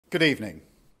Good evening.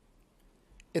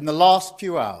 In the last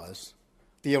few hours,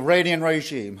 the Iranian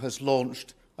regime has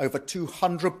launched over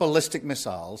 200 ballistic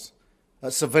missiles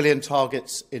at civilian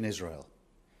targets in Israel.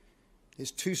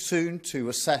 It's too soon to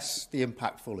assess the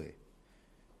impact fully,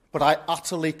 but I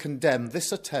utterly condemn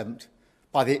this attempt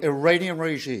by the Iranian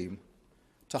regime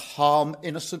to harm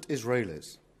innocent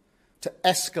Israelis, to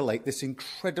escalate this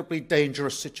incredibly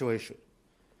dangerous situation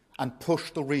and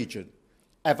push the region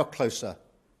ever closer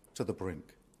to the brink.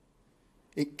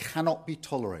 It cannot be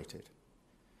tolerated.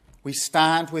 We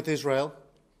stand with Israel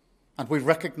and we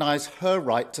recognise her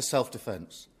right to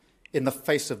self-defence in the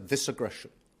face of this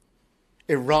aggression.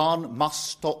 Iran must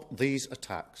stop these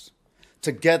attacks,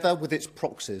 together with its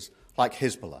proxies like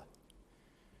Hezbollah.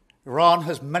 Iran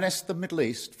has menaced the Middle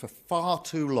East for far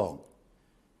too long.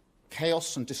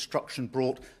 Chaos and destruction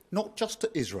brought not just to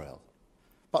Israel,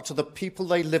 but to the people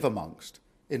they live amongst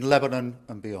in Lebanon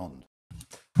and beyond.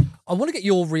 I want to get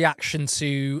your reaction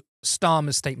to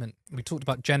Starmer's statement. We talked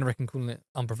about generic and calling it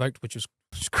unprovoked, which was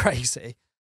crazy.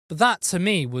 But that, to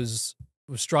me, was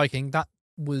striking. That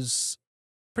was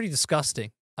pretty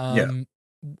disgusting. Barely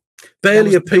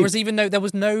a peep. There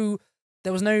was no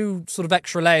sort of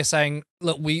extra layer saying,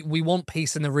 look, we want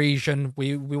peace in the region.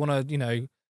 We want to,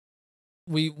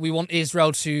 we want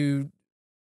Israel to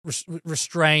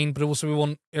restrain, but also we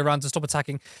want Iran to stop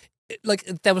attacking. Like,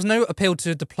 there was no appeal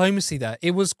to diplomacy there.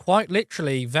 It was quite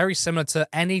literally very similar to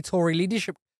any Tory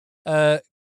leadership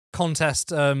contest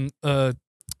person,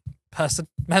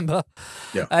 member.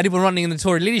 Yeah. Anyone running in the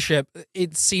Tory leadership,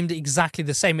 it seemed exactly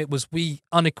the same. It was, we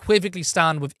unequivocally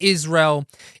stand with Israel.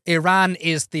 Iran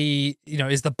is the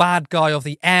bad guy of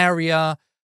the area.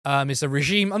 It's a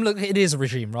regime. It is a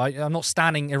regime, right? I'm not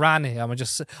standing Iran here.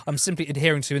 I'm simply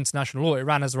adhering to international law.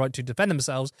 Iran has the right to defend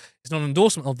themselves. It's not an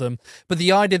endorsement of them. But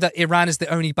the idea that Iran is the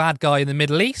only bad guy in the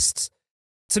Middle East,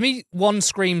 to me, one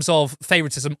screams of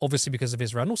favoritism, obviously because of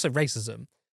Israel, and also racism.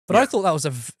 But I thought that was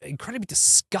an incredibly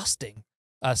disgusting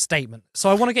statement. So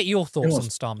I want to get your thoughts on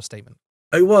Starmer's statement.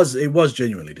 It was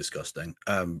genuinely disgusting.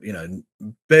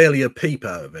 Barely a peep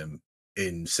out of him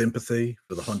in sympathy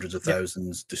for the hundreds of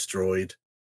thousands destroyed.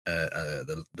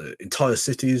 The entire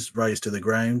cities razed to the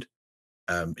ground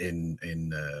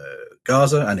in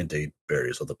Gaza and indeed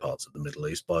various other parts of the Middle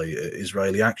East by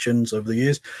Israeli actions over the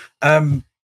years. And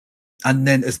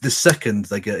then as the second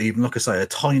they get even, like I say, a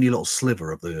tiny little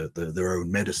sliver of their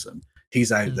own medicine,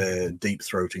 he's out there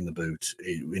deep-throating the boot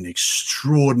in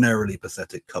extraordinarily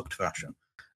pathetic, cucked fashion.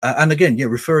 And again,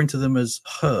 referring to them as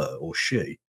her or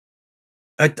she.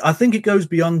 I think it goes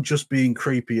beyond just being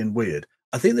creepy and weird.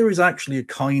 I think there is actually a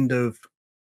kind of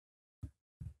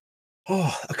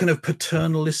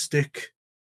paternalistic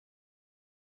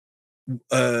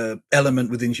element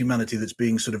within humanity that's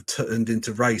being sort of turned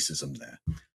into racism there.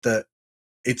 That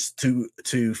it's to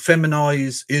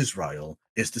feminize Israel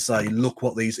is to say, look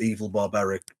what these evil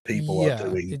barbaric people are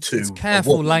doing. It's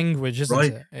careful language, isn't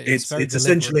it? It's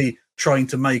essentially trying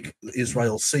to make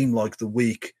Israel seem like the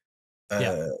weak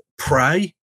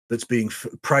prey that's being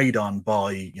preyed on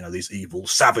by these evil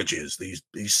savages, these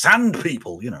sand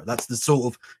people. That's the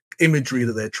sort of imagery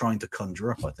that they're trying to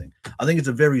conjure up. I think it's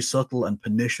a very subtle and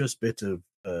pernicious bit of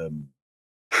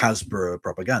Hasbro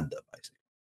propaganda, basically.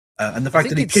 And the fact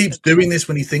that he keeps doing this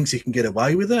when he thinks he can get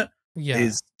away with it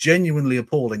is genuinely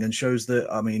appalling, and shows that,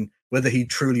 whether he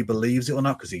truly believes it or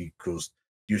not, because he, of course,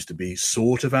 used to be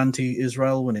sort of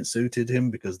anti-Israel when it suited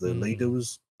him, because the leader of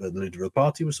the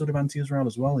party was sort of anti-Israel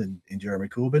as well in Jeremy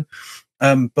Corbyn.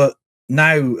 But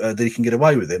now that he can get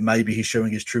away with it, maybe he's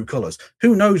showing his true colours.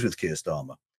 Who knows with Keir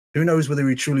Starmer? Who knows whether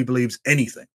he truly believes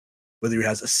anything? Whether he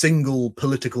has a single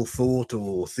political thought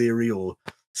or theory or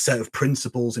set of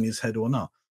principles in his head or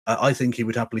not? I think he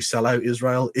would happily sell out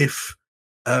Israel if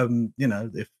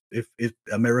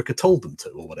America told them to,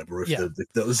 or whatever. If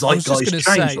the zeitgeist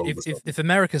changed. If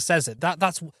America says it,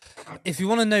 that's if you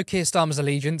want to know Keir Starmer's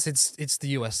allegiance, it's the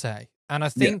USA. And I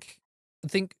think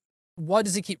why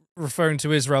does he keep referring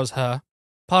to Israel as her?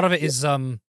 Part of it is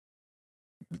that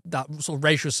sort of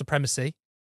racial supremacy,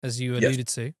 as you alluded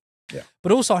to. Yeah.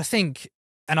 But also, I think,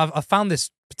 and I've found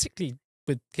this particularly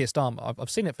with Keir Starmer, I've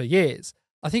seen it for years.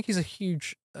 I think he's a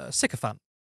huge sycophant.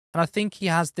 And I think he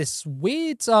has this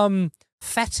weird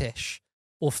fetish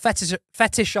or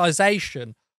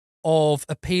fetishization of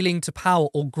appealing to power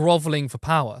or groveling for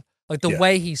power. Like the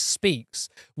way he speaks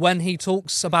when he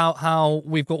talks about how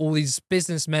we've got all these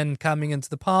businessmen coming into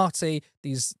the party,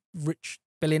 these rich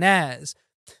billionaires.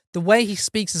 The way he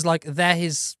speaks is like they're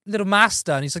his little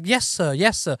master, and he's like, "Yes, sir,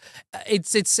 yes, sir."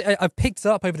 I've picked it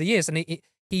up over the years, and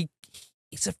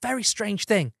it's a very strange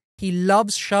thing. He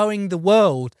loves showing the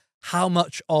world how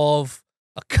much of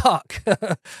a cuck,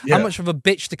 Yeah. how much of a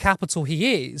bitch to capital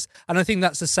he is. And I think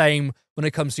that's the same when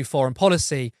it comes to foreign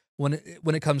policy, when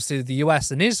it comes to the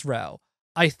US and Israel.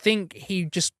 I think he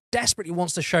just desperately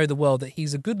wants to show the world that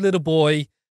he's a good little boy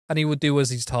and he would do as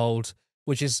he's told,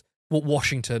 which is what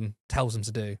Washington tells him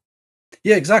to do.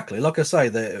 Yeah, exactly. Like I say,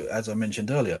 as I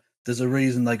mentioned earlier, there's a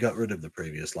reason they got rid of the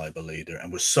previous Labour leader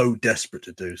and were so desperate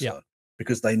to do so, Yeah.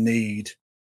 because they need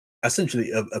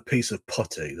essentially a piece of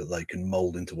putty that they can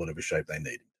mold into whatever shape they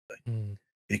need it to be. Mm.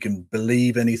 He can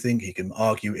believe anything. He can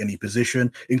argue any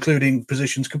position, including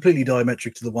positions completely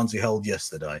diametric to the ones he held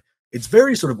yesterday. It's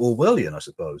very sort of Orwellian, I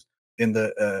suppose, in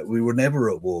that we were never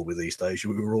at war with East Asia.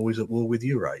 We were always at war with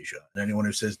Eurasia. And anyone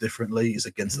who says differently is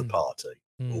against the party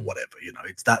or whatever. You know,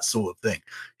 it's that sort of thing.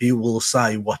 He will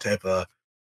say whatever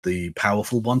the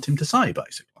powerful want him to say,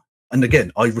 basically. And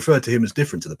again, I refer to him as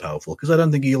different to the powerful because I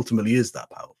don't think he ultimately is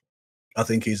that powerful. I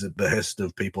think he's at the behest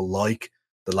of people like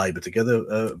the Labour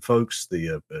Together folks,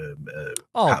 the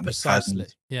Pat precisely,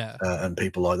 McFadden, yeah, and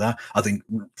people like that. I think,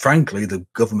 frankly, the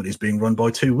government is being run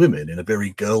by two women in a very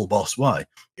girl boss way,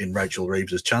 in Rachel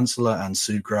Reeves as Chancellor and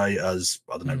Sue Gray as,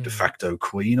 I don't know, de facto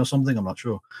Queen or something. I'm not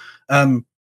sure.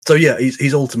 So yeah,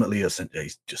 he's ultimately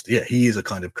he's just, yeah, he is a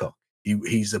kind of cock.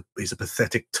 He's a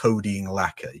pathetic toadying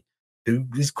lackey who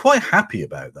is quite happy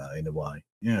about that in a way.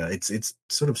 Yeah, it's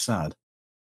sort of sad.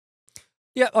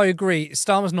 Yeah, I agree.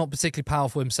 Starmer's not particularly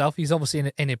powerful himself. He's obviously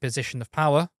in a position of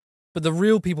power. But the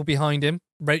real people behind him,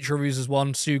 Rachel Reeves is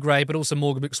one, Sue Gray, but also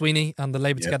Morgan McSweeney and the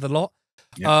Labour Together lot.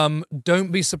 Yep.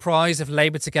 Don't be surprised if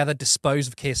Labour Together dispose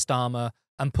of Keir Starmer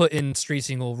and put in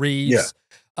Streeting or Reeves.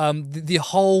 Yeah. The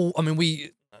whole, I mean,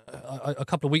 a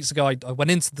couple of weeks ago, I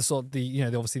went into the sort of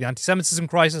obviously the anti-Semitism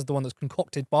crisis, the one that's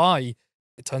concocted by,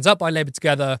 it turns out, by Labour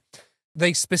Together.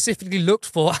 They specifically looked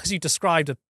for, as you described,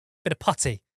 a bit of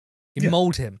putty. You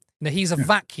mold him. He's a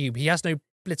vacuum. He has no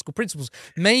political principles.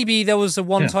 Maybe there was a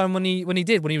one time when he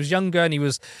was younger and he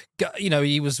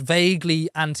was vaguely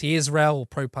anti-Israel or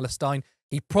pro-Palestine.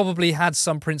 He probably had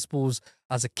some principles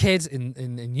as a kid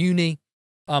in uni,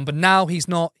 but now he's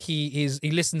not. He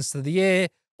listens to the ear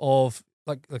of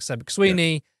like I said,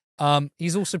 McSweeney. Yeah.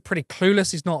 He's also pretty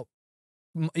clueless. He's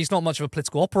not much of a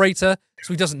political operator,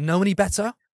 so he doesn't know any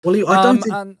better. Well, I don't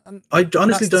think. I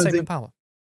honestly don't think. Power.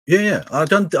 Yeah. I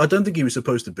don't think he was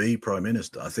supposed to be prime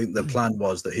minister. I think the plan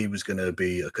was that he was going to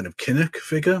be a kind of Kinnock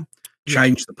figure,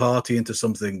 change the party into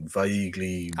something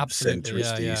vaguely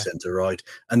centristy, centre right,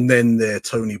 and then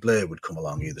Tony Blair would come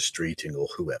along, either Streeting or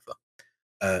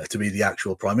whoever, to be the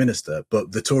actual prime minister.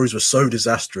 But the Tories were so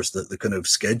disastrous that the kind of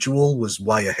schedule was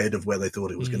way ahead of where they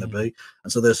thought it was going to be,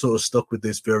 and so they're sort of stuck with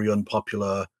this very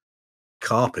unpopular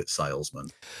carpet salesman.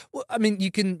 Well, I mean, you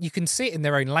can see it in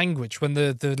their own language when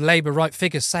the Labour right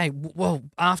figures say, well,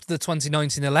 after the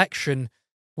 2019 election,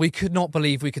 we could not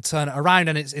believe we could turn it around,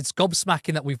 and it's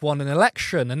gobsmacking that we've won an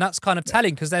election. And that's kind of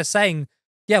telling, because they're saying,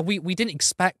 yeah, we didn't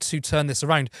expect to turn this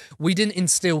around. We didn't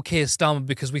instill Keir Starmer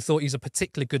because we thought he's a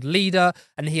particularly good leader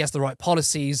and he has the right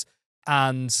policies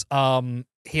and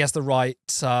he has the right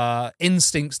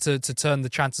instincts to turn the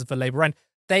chances for Labour around.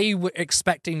 They were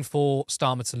expecting for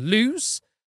Starmer to lose,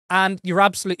 and you're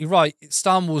absolutely right.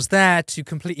 Starmer was there to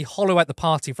completely hollow out the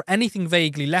party for anything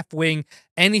vaguely left-wing,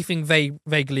 anything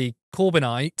vaguely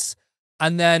Corbynite,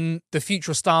 and then the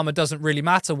future of Starmer doesn't really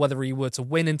matter whether he were to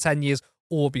win in 10 years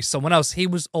or be someone else. He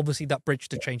was obviously that bridge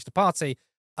to change the party,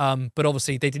 but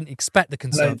obviously they didn't expect the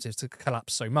Conservatives to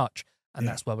collapse so much, and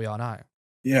that's where we are now.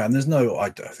 Yeah, and I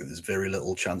think there's very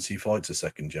little chance he fights a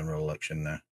second general election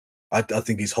now. I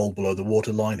think he's hold below the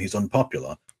waterline. He's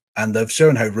unpopular, and they've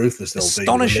shown how ruthless they'll be.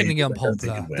 Astonishingly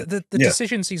unpopular. The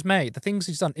decisions he's made, the things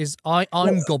he's done,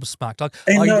 I'm gobsmacked.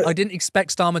 I didn't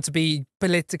expect Starmer to be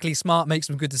politically smart, make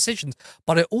some good decisions,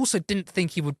 but I also didn't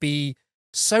think he would be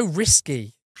so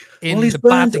risky in the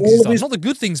bad things he's done. Not the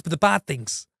good things, but the bad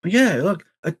things. Yeah, look,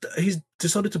 he's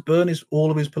decided to burn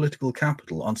all of his political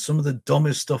capital on some of the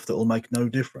dumbest stuff that will make no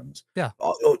difference. Yeah.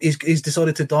 He's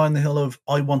decided to die on the hill of,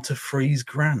 I want to freeze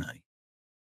Granny.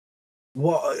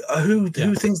 What? Who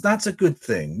thinks that's a good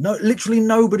thing? No, literally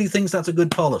nobody thinks that's a good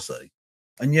policy,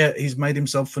 and yet he's made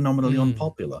himself phenomenally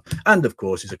unpopular. And of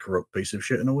course, he's a corrupt piece of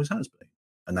shit and always has been,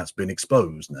 and that's been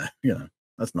exposed now.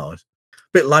 That's nice.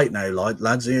 Bit late now,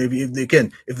 lads.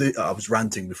 I was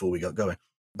ranting before we got going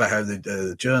about how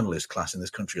the journalist class in this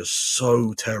country are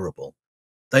so terrible.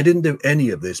 They didn't do any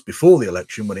of this before the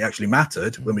election when it actually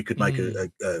mattered, when we could make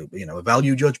a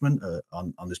value judgment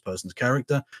on this person's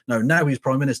character. No, now he's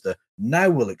prime minister. Now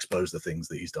we'll expose the things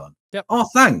that he's done. Yep. Oh,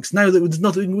 thanks. Now that there's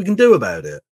nothing we can do about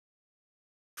it.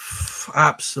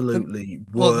 Absolutely.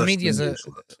 The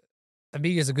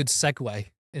media's a good segue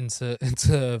into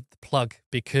the plug,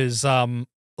 because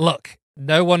look,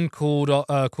 no one called out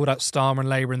Starmer and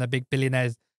Labour and their big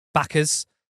billionaire backers.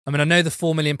 I mean, I know the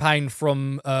 £4 million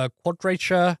from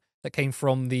Quadrature that came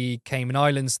from the Cayman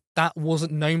Islands. That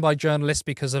wasn't known by journalists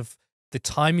because of the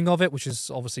timing of it, which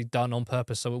is obviously done on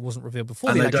purpose, so it wasn't revealed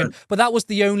before the election. But that wasn't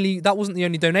the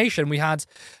only donation we had.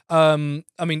 I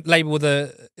mean, Labour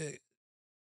were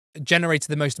generated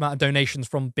the most amount of donations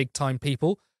from big time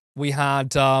people. We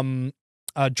had John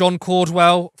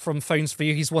Cordwell from Phones for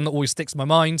You. He's one that always sticks in my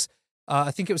mind.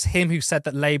 I think it was him who said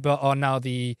that Labour are now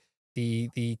the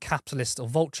capitalist or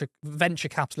venture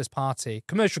capitalist party,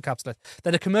 commercial capitalist.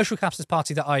 They're the commercial capitalist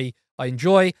party that I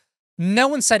enjoy. No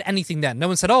one said anything then. No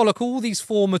one said, oh, look, all these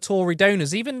former Tory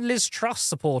donors, even Liz Truss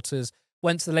supporters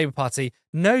went to the Labour Party.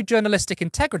 No journalistic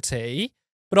integrity,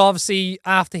 but obviously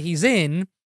after he's in,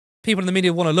 people in the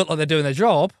media want to look like they're doing their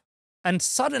job, and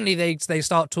suddenly they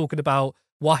start talking about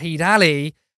Wahid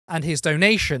Ali and his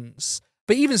donations.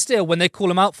 But even still, when they call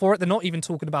him out for it, they're not even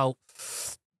talking about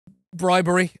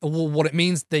bribery or what it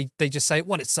means. They just say,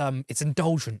 well, it's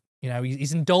indulgent. You know,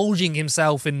 he's indulging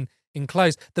himself in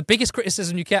clothes. The biggest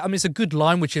criticism you get, I mean, it's a good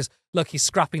line, which is, look, he's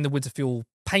scrapping the winter fuel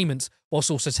payments whilst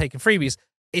also taking freebies.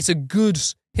 It's a good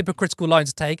hypocritical line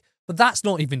to take, but that's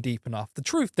not even deep enough. The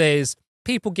truth is,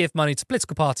 people give money to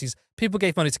political parties, people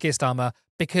gave money to Keir Starmer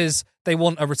because they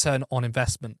want a return on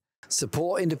investment.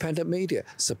 Support independent media,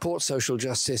 support social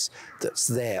justice that's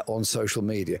there on social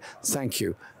media. Thank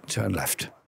you. Turn left.